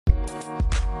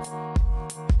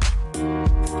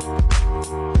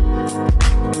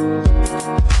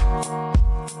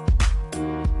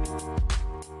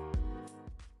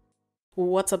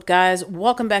What's up, guys?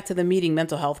 Welcome back to the Meeting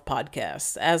Mental Health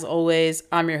Podcast. As always,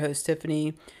 I'm your host,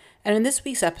 Tiffany. And in this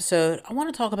week's episode, I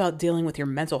want to talk about dealing with your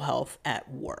mental health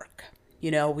at work. You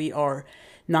know, we are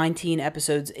 19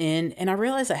 episodes in, and I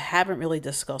realize I haven't really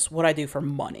discussed what I do for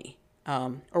money,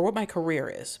 or what my career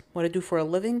is. What I do for a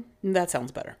living? That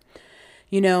sounds better.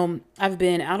 You know, I've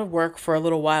been out of work for a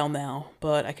little while now,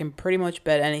 but I can pretty much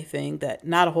bet anything that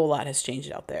not a whole lot has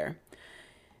changed out there.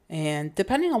 And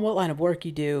depending on what line of work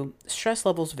you do, stress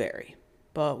levels vary.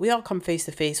 But we all come face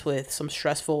to face with some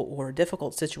stressful or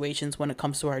difficult situations when it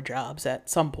comes to our jobs at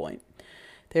some point.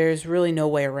 There's really no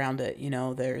way around it. You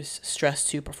know, there's stress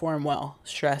to perform well,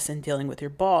 stress in dealing with your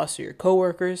boss or your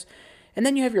coworkers, and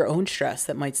then you have your own stress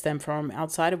that might stem from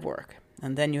outside of work.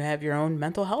 And then you have your own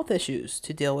mental health issues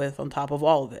to deal with on top of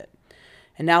all of it.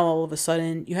 And now all of a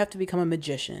sudden, you have to become a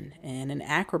magician and an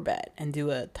acrobat and do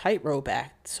a tightrope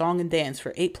act, song and dance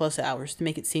for 8+ hours to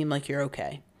make it seem like you're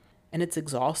okay. And it's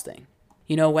exhausting.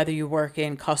 You know, whether you work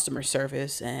in customer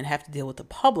service and have to deal with the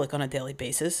public on a daily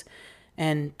basis.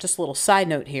 And just a little side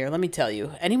note here, let me tell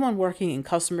you, anyone working in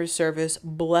customer service,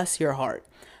 bless your heart.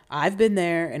 I've been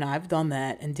there and I've done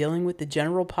that, and dealing with the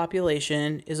general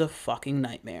population is a fucking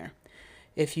nightmare.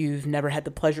 If you've never had the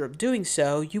pleasure of doing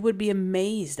so, you would be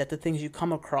amazed at the things you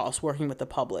come across working with the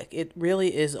public. It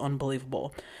really is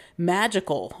unbelievable.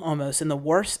 Magical, almost, in the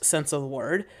worst sense of the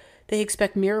word. They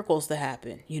expect miracles to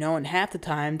happen, you know, and half the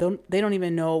time they don't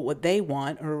even know what they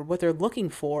want or what they're looking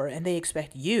for, and they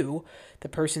expect you, the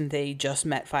person they just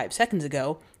met 5 seconds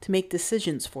ago, to make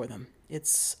decisions for them.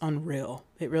 It's unreal.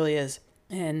 It really is.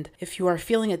 And if you are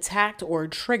feeling attacked or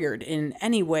triggered in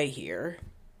any way here...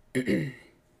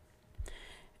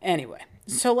 Anyway,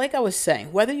 so like I was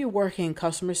saying, whether you work in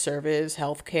customer service,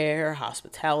 healthcare,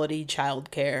 hospitality,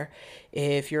 childcare,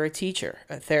 if you're a teacher,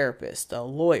 a therapist, a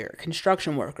lawyer,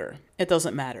 construction worker, it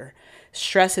doesn't matter.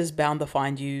 Stress is bound to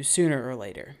find you sooner or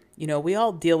later. You know, we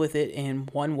all deal with it in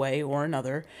one way or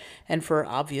another, and for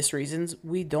obvious reasons,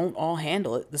 we don't all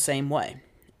handle it the same way.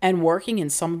 And working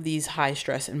in some of these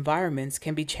high-stress environments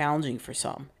can be challenging for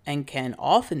some and can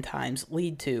oftentimes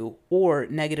lead to or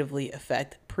negatively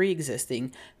affect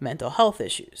pre-existing mental health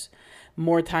issues.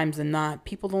 More times than not,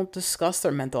 people don't discuss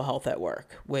their mental health at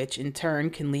work, which in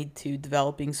turn can lead to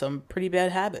developing some pretty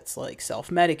bad habits like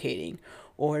self-medicating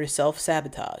or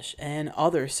self-sabotage and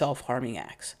other self-harming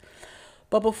acts.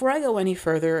 But before I go any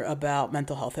further about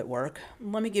mental health at work,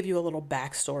 let me give you a little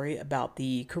backstory about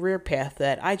the career path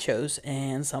that I chose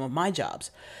and some of my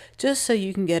jobs, just so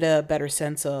you can get a better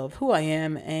sense of who I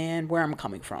am and where I'm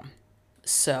coming from.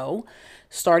 So,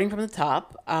 starting from the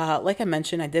top, like I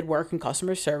mentioned, I did work in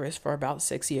customer service for about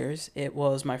 6 years. It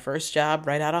was my first job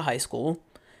right out of high school.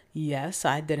 Yes,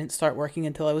 I didn't start working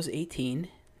until I was 18.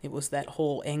 It was that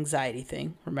whole anxiety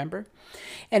thing, remember?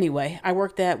 Anyway, I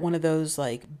worked at one of those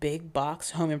like big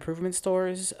box home improvement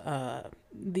stores,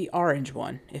 the orange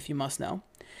one, if you must know.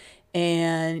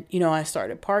 And, you know, I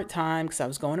started part-time because I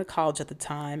was going to college at the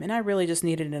time, and I really just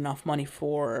needed enough money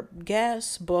for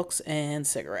gas, books, and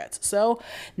cigarettes. So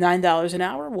 $9 an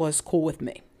hour was cool with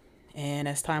me. And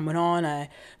as time went on, I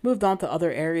moved on to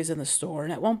other areas in the store.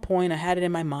 And at one point, I had it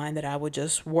in my mind that I would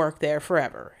just work there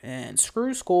forever and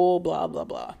screw school, blah, blah,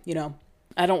 blah. You know,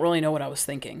 I don't really know what I was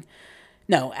thinking.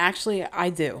 No, actually, I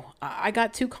do. I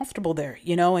got too comfortable there,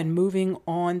 you know, and moving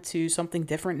on to something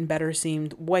different and better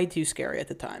seemed way too scary at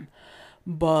the time.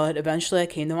 But eventually I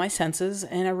came to my senses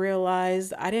and I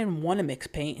realized I didn't want to mix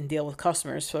paint and deal with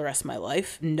customers for the rest of my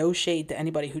life. No shade to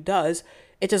anybody who does.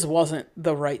 It just wasn't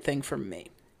the right thing for me.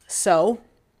 So,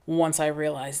 once I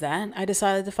realized that, I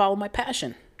decided to follow my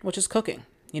passion, which is cooking.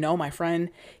 You know, my friend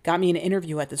got me an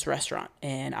interview at this restaurant,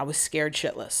 and I was scared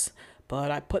shitless.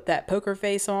 But I put that poker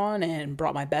face on and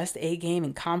brought my best A game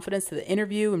and confidence to the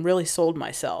interview and really sold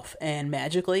myself. And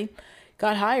magically,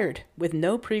 got hired with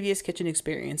no previous kitchen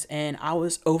experience, and I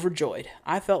was overjoyed.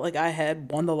 I felt like I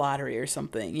had won the lottery or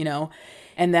something, you know.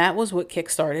 And that was what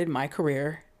kickstarted my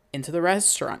career into the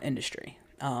restaurant industry.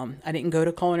 I didn't go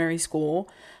to culinary school.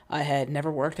 I had never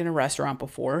worked in a restaurant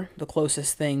before. The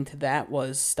closest thing to that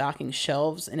was stocking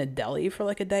shelves in a deli for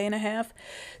like a day and a half.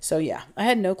 So yeah, I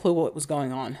had no clue what was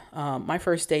going on. My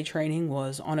first day training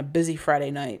was on a busy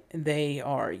Friday night. They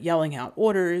are yelling out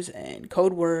orders and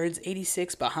code words,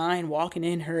 86 behind, walking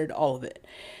in, heard all of it.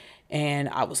 And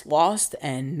I was lost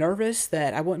and nervous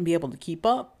that I wouldn't be able to keep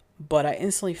up, but I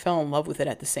instantly fell in love with it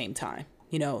at the same time.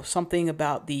 You know, something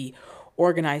about the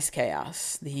organized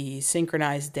chaos, the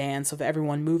synchronized dance of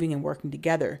everyone moving and working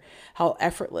together, how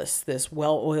effortless this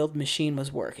well-oiled machine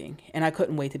was working, and I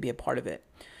couldn't wait to be a part of it.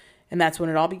 And that's when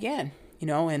it all began.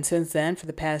 And since then, for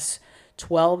the past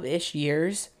 12-ish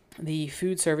years, the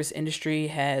food service industry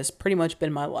has pretty much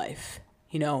been my life.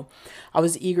 I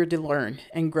was eager to learn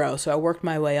and grow, so I worked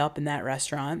my way up in that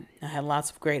restaurant. I had lots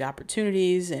of great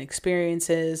opportunities and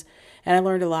experiences, and I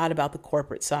learned a lot about the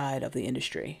corporate side of the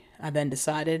industry. I then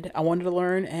decided I wanted to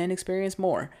learn and experience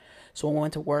more, so I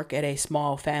went to work at a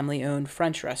small family-owned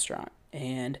French restaurant,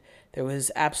 and there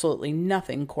was absolutely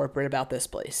nothing corporate about this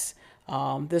place.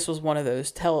 This was one of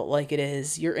those tell it like it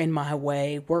is, you're in my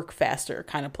way, work faster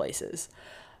kind of places.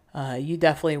 You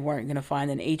definitely weren't going to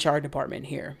find an HR department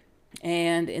here.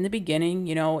 And in the beginning,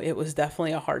 it was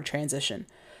definitely a hard transition.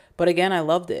 But again, I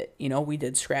loved it. We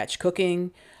did scratch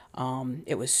cooking.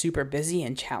 It was super busy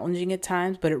and challenging at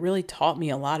times, but it really taught me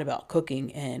a lot about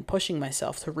cooking and pushing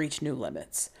myself to reach new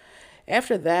limits.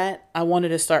 After that, I wanted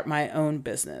to start my own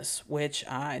business, which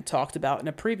I talked about in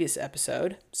a previous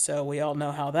episode. So we all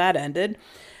know how that ended.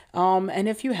 And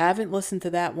if you haven't listened to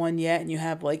that one yet and you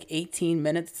have like 18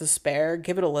 minutes to spare,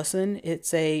 give it a listen.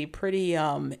 It's a pretty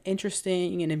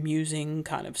interesting and amusing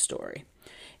kind of story.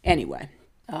 Anyway,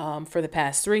 for the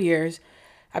past 3 years,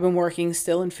 I've been working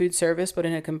still in food service, but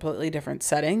in a completely different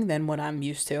setting than what I'm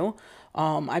used to.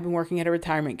 I've been working at a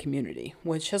retirement community,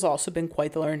 which has also been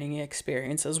quite the learning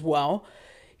experience as well.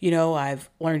 I've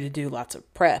learned to do lots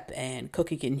of prep and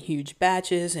cooking in huge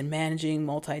batches and managing,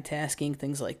 multitasking,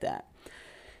 things like that.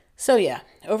 So yeah,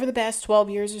 over the past 12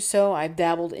 years or so, I've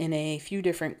dabbled in a few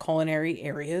different culinary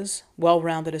areas,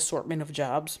 well-rounded assortment of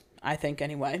jobs, I think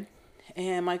anyway.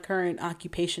 And my current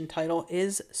occupation title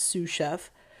is sous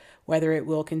chef. Whether it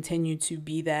will continue to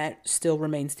be that still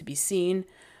remains to be seen.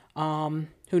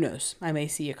 Who knows? I may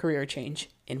see a career change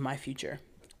in my future.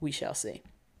 We shall see.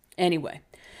 Anyway,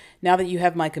 now that you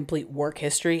have my complete work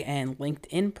history and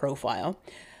LinkedIn profile,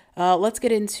 let's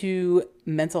get into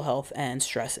mental health and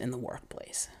stress in the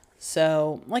workplace.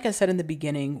 So, like I said in the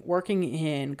beginning, working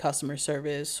in customer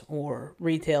service or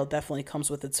retail definitely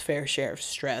comes with its fair share of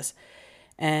stress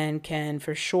and can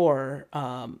for sure,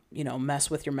 mess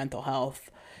with your mental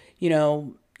health.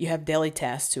 You have daily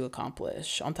tasks to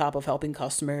accomplish on top of helping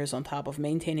customers, on top of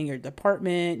maintaining your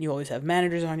department. You always have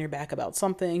managers on your back about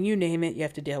something, you name it, you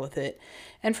have to deal with it.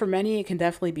 And for many, it can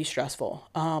definitely be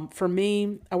stressful. For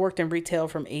me, I worked in retail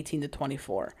from 18 to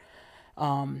 24.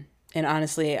 And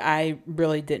honestly, I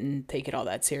really didn't take it all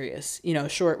that serious.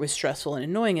 Sure, it was stressful and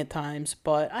annoying at times,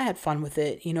 but I had fun with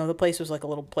it. The place was like a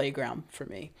little playground for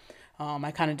me.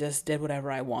 I kind of just did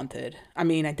whatever I wanted. I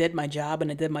mean, I did my job and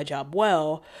I did my job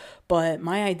well, but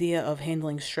my idea of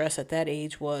handling stress at that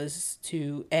age was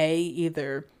to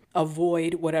either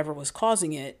avoid whatever was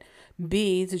causing it,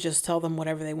 B, to just tell them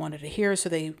whatever they wanted to hear so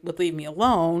they would leave me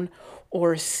alone,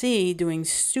 or C, doing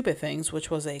stupid things,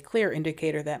 which was a clear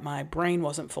indicator that my brain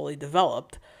wasn't fully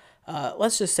developed.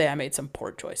 Let's just say I made some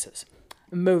poor choices.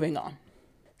 Moving on.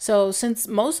 So since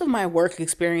most of my work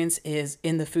experience is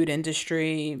in the food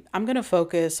industry, I'm going to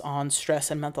focus on stress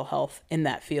and mental health in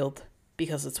that field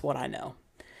because it's what I know.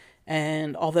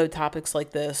 And although topics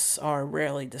like this are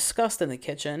rarely discussed in the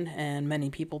kitchen and many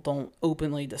people don't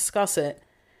openly discuss it,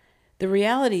 the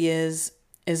reality is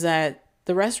that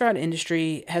the restaurant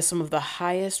industry has some of the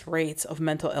highest rates of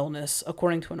mental illness,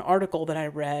 according to an article that I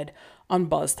read on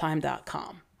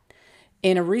BuzzTime.com.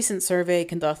 In a recent survey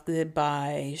conducted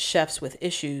by Chefs with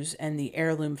Issues and the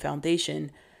Heirloom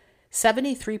Foundation,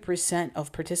 73%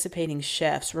 of participating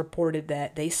chefs reported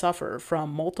that they suffer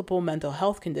from multiple mental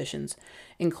health conditions,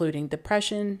 including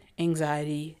depression,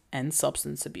 anxiety, and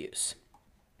substance abuse.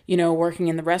 Working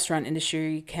in the restaurant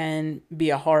industry can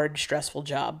be a hard, stressful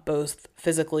job, both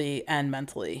physically and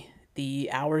mentally. The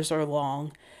hours are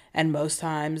long, and most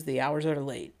times the hours are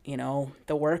late.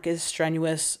 The work is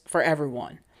strenuous for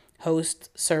everyone. Hosts,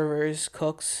 servers,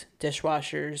 cooks,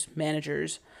 dishwashers,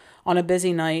 managers. On a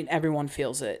busy night, everyone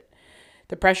feels it.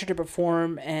 The pressure to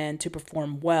perform and to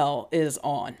perform well is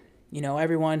on.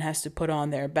 Everyone has to put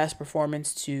on their best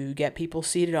performance to get people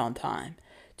seated on time,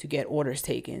 to get orders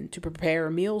taken, to prepare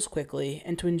meals quickly,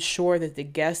 and to ensure that the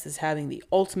guest is having the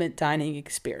ultimate dining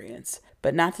experience.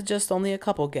 But not to just only a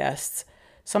couple guests.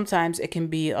 Sometimes it can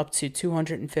be up to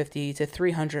 250 to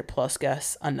 300 plus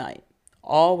guests a night,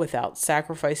 all without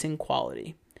sacrificing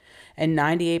quality. And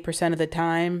 98% of the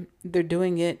time, they're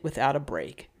doing it without a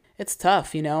break. It's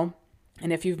tough, And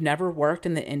if you've never worked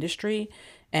in the industry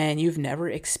and you've never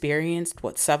experienced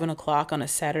what 7 o'clock on a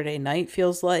Saturday night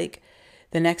feels like,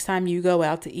 the next time you go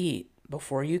out to eat,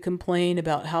 before you complain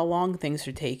about how long things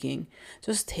are taking,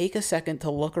 just take a second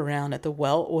to look around at the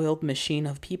well-oiled machine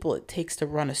of people it takes to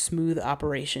run a smooth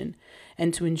operation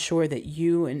and to ensure that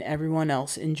you and everyone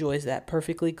else enjoys that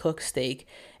perfectly cooked steak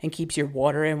and keeps your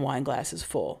water and wine glasses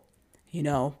full.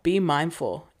 Be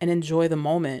mindful and enjoy the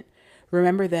moment.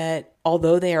 Remember that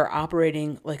although they are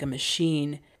operating like a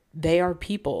machine, they are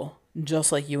people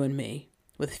just like you and me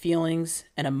with feelings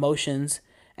and emotions,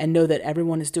 and know that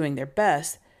everyone is doing their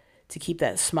best to keep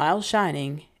that smile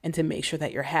shining and to make sure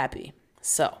that you're happy.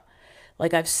 So,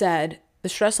 like I've said, the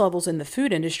stress levels in the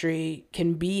food industry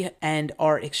can be and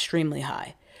are extremely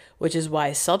high, which is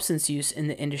why substance use in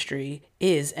the industry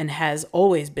is and has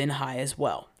always been high as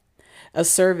well. A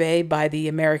survey by the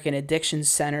American Addiction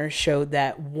Center showed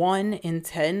that 1 in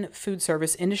 10 food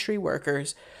service industry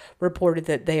workers reported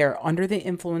that they are under the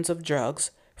influence of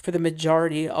drugs for the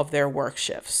majority of their work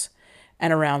shifts,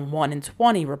 and around 1 in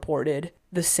 20 reported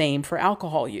the same for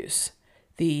alcohol use.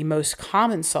 The most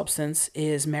common substance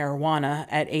is marijuana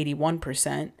at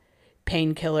 81%,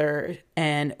 painkiller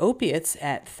and opiates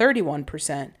at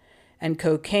 31%, and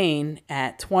cocaine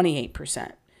at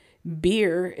 28%.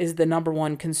 Beer is the number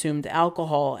one consumed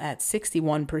alcohol at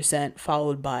 61%,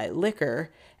 followed by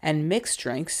liquor and mixed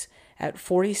drinks at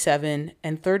 47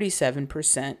 and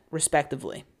 37%,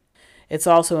 respectively. It's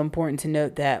also important to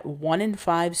note that 1 in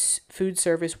 5 food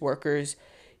service workers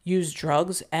use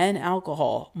drugs and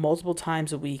alcohol multiple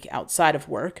times a week outside of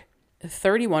work.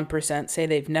 31% say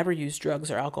they've never used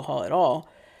drugs or alcohol at all.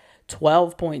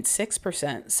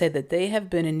 12.6% say that they have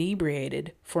been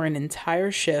inebriated for an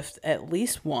entire shift at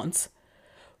least once.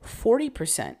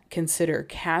 40% consider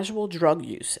casual drug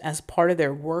use as part of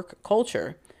their work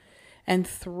culture. And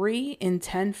 3 in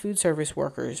 10 food service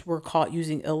workers were caught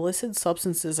using illicit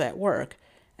substances at work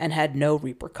and had no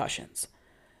repercussions.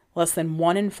 Less than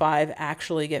 1 in 5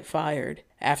 actually get fired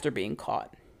after being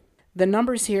caught. The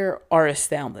numbers here are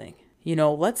astounding.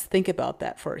 Let's think about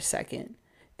that for a second.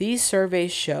 These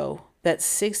surveys show that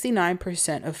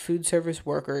 69% of food service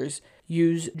workers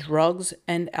use drugs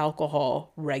and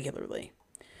alcohol regularly.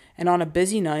 And on a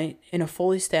busy night in a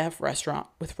fully staffed restaurant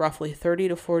with roughly 30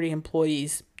 to 40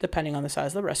 employees, depending on the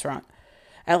size of the restaurant,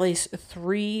 at least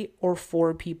 3 or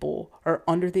 4 people are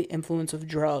under the influence of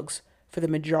drugs for the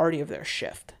majority of their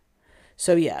shift.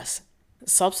 So yes,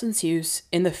 substance use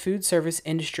in the food service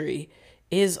industry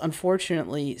is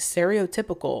unfortunately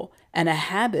stereotypical and a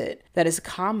habit that is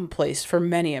commonplace for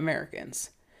many Americans.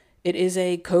 It is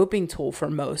a coping tool for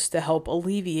most to help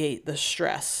alleviate the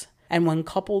stress. And when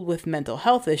coupled with mental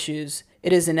health issues,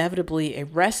 it is inevitably a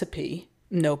recipe,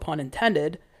 no pun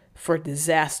intended, for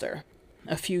disaster.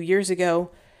 A few years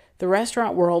ago, the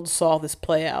restaurant world saw this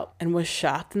play out and was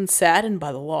shocked and saddened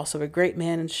by the loss of a great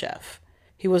man and chef.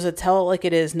 He was a tell it like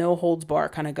it is, no holds bar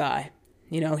kind of guy.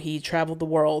 He traveled the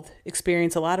world,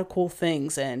 experienced a lot of cool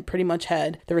things, and pretty much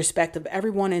had the respect of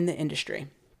everyone in the industry.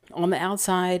 On the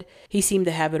outside, he seemed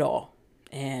to have it all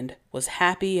and was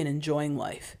happy and enjoying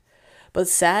life. But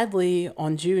sadly,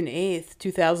 on June 8th,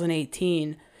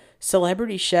 2018,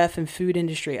 celebrity chef and food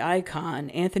industry icon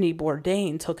Anthony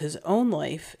Bourdain took his own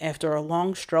life after a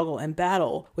long struggle and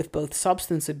battle with both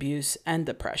substance abuse and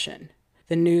depression.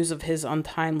 The news of his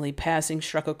untimely passing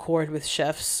struck a chord with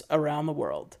chefs around the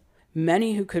world,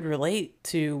 many who could relate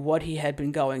to what he had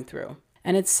been going through.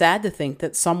 And it's sad to think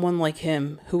that someone like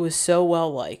him, who was so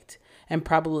well liked and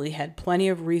probably had plenty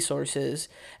of resources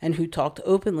and who talked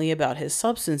openly about his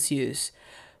substance use,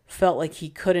 felt like he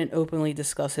couldn't openly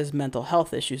discuss his mental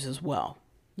health issues as well.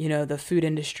 The food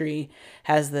industry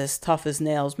has this tough as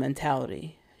nails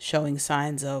mentality. Showing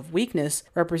signs of weakness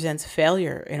represents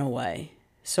failure in a way.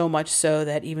 So much so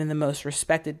that even the most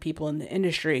respected people in the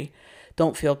industry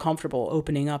don't feel comfortable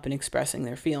opening up and expressing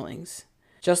their feelings.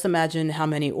 Just imagine how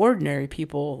many ordinary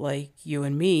people like you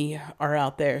and me are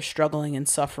out there struggling and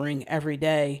suffering every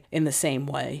day in the same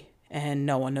way, and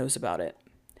no one knows about it.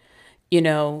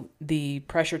 The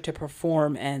pressure to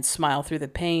perform and smile through the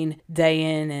pain day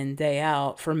in and day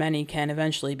out for many can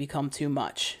eventually become too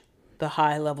much. The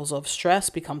high levels of stress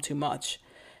become too much,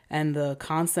 and the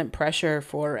constant pressure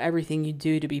for everything you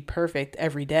do to be perfect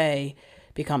every day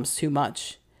becomes too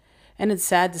much. And it's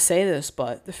sad to say this,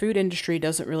 but the food industry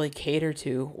doesn't really cater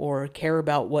to or care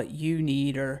about what you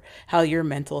need or how your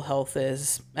mental health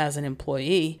is as an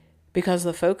employee, because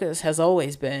the focus has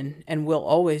always been and will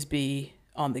always be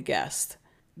on the guest.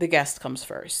 The guest comes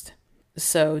first.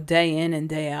 So day in and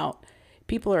day out,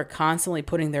 people are constantly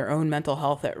putting their own mental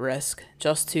health at risk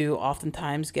just to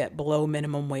oftentimes get below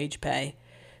minimum wage pay,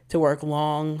 to work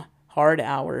long, hard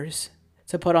hours,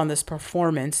 to put on this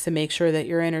performance to make sure that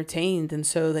you're entertained and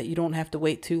so that you don't have to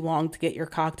wait too long to get your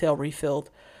cocktail refilled,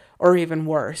 or even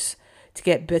worse, to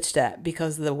get bitched at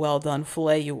because the well-done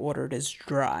filet you ordered is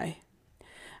dry.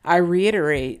 I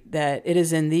reiterate that it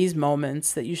is in these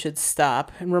moments that you should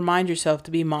stop and remind yourself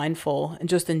to be mindful and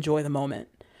just enjoy the moment.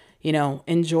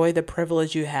 Enjoy the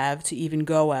privilege you have to even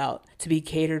go out to be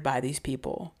catered by these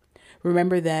people.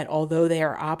 Remember that although they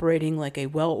are operating like a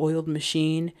well-oiled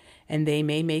machine and they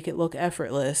may make it look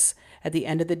effortless, at the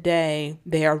end of the day,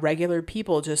 they are regular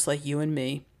people just like you and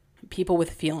me. People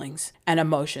with feelings and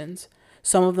emotions.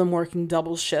 Some of them working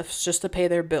double shifts just to pay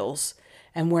their bills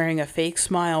and wearing a fake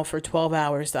smile for 12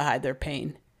 hours to hide their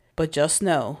pain. But just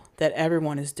know that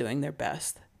everyone is doing their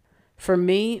best. For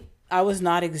me, I was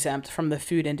not exempt from the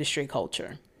food industry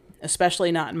culture,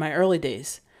 especially not in my early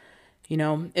days.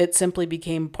 It simply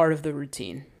became part of the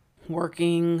routine.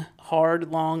 Working hard,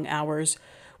 long hours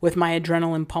with my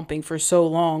adrenaline pumping for so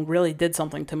long really did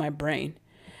something to my brain.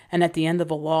 And at the end of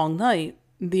a long night,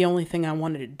 the only thing I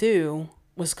wanted to do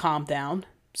was calm down,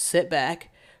 sit back,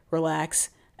 relax,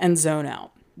 and zone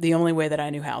out. The only way that I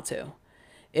knew how to.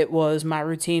 It was my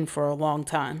routine for a long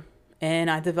time. And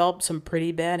I developed some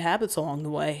pretty bad habits along the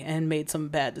way and made some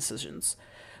bad decisions,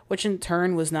 which in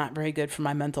turn was not very good for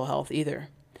my mental health either.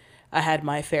 I had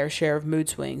my fair share of mood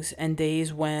swings and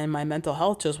days when my mental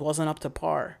health just wasn't up to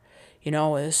par,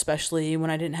 especially when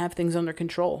I didn't have things under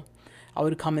control. I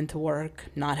would come into work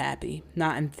not happy,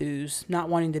 not enthused, not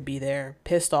wanting to be there,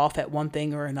 pissed off at one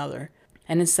thing or another.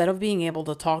 And instead of being able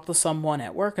to talk to someone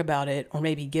at work about it or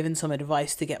maybe given some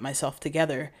advice to get myself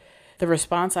together, the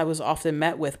response I was often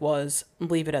met with was,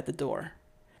 leave it at the door.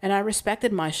 And I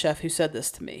respected my chef who said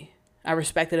this to me. I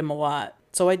respected him a lot,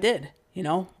 so I did.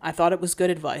 I thought it was good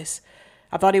advice.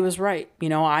 I thought he was right.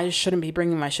 I shouldn't be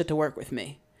bringing my shit to work with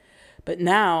me. But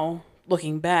now,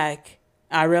 looking back,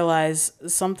 I realize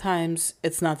sometimes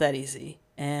it's not that easy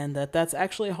and that's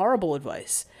actually horrible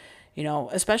advice,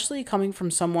 especially coming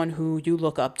from someone who you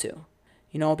look up to,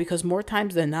 because more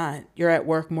times than not, you're at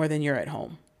work more than you're at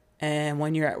home. And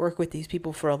when you're at work with these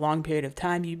people for a long period of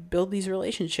time, you build these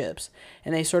relationships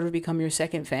and they sort of become your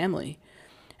second family.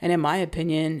 And in my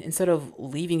opinion, instead of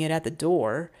leaving it at the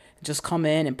door, just come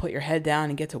in and put your head down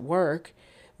and get to work,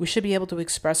 we should be able to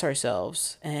express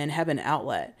ourselves and have an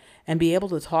outlet and be able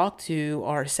to talk to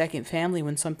our second family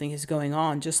when something is going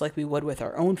on, just like we would with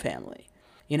our own family.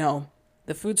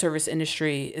 The food service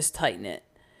industry is tight-knit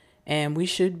and we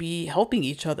should be helping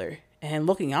each other and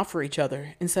looking out for each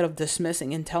other instead of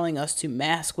dismissing and telling us to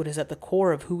mask what is at the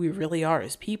core of who we really are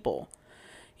as people.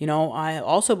 I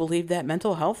also believe that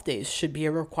mental health days should be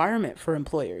a requirement for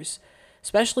employers,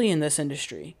 especially in this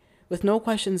industry, with no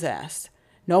questions asked.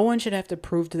 No one should have to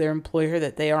prove to their employer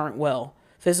that they aren't well,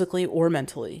 physically or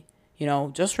mentally.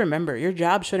 Just remember, your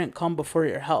job shouldn't come before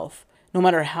your health. No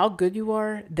matter how good you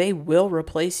are, they will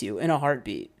replace you in a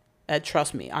heartbeat.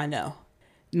 Trust me, I know.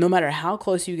 No matter how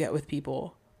close you get with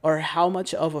people or how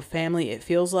much of a family it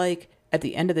feels like, at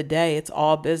the end of the day, it's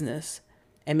all business.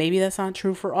 And maybe that's not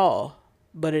true for all,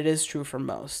 but it is true for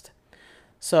most.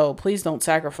 So please don't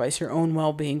sacrifice your own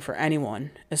well-being for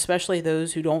anyone, especially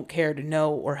those who don't care to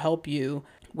know or help you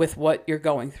with what you're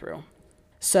going through.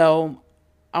 So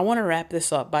I want to wrap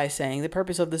this up by saying the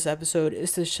purpose of this episode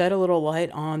is to shed a little light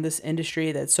on this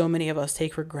industry that so many of us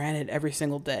take for granted every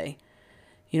single day.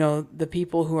 The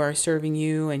people who are serving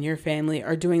you and your family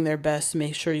are doing their best to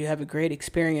make sure you have a great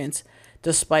experience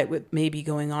despite what may be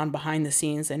going on behind the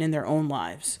scenes and in their own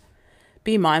lives.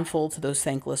 Be mindful to those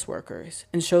thankless workers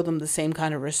and show them the same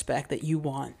kind of respect that you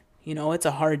want. It's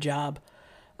a hard job,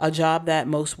 a job that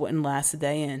most wouldn't last a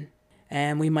day in.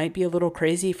 And we might be a little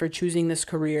crazy for choosing this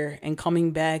career and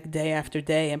coming back day after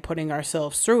day and putting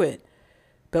ourselves through it.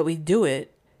 But we do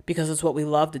it because it's what we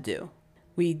love to do.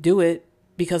 We do it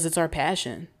because it's our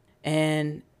passion.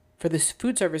 And for the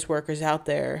food service workers out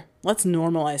there, let's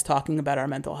normalize talking about our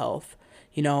mental health.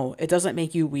 It doesn't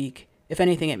make you weak. If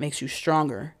anything, it makes you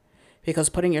stronger. Because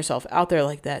putting yourself out there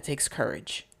like that takes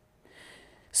courage.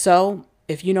 So,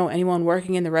 if you know anyone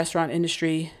working in the restaurant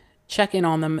industry, check in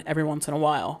on them every once in a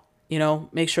while.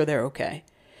 Make sure they're okay.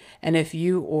 And if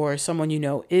you or someone you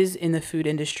know is in the food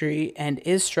industry and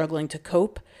is struggling to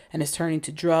cope and is turning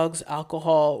to drugs,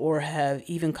 alcohol, or have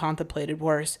even contemplated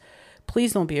worse,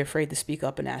 please don't be afraid to speak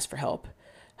up and ask for help.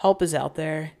 Help is out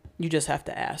there. You just have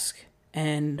to ask.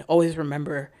 And always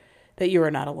remember that you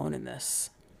are not alone in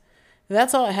this.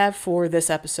 That's all I have for this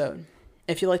episode.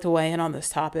 If you'd like to weigh in on this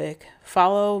topic,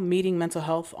 follow Meeting Mental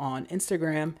Health on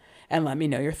Instagram and let me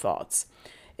know your thoughts.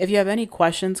 If you have any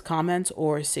questions, comments,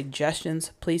 or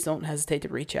suggestions, please don't hesitate to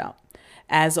reach out.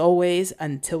 As always,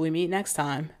 until we meet next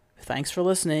time, thanks for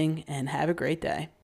listening and have a great day.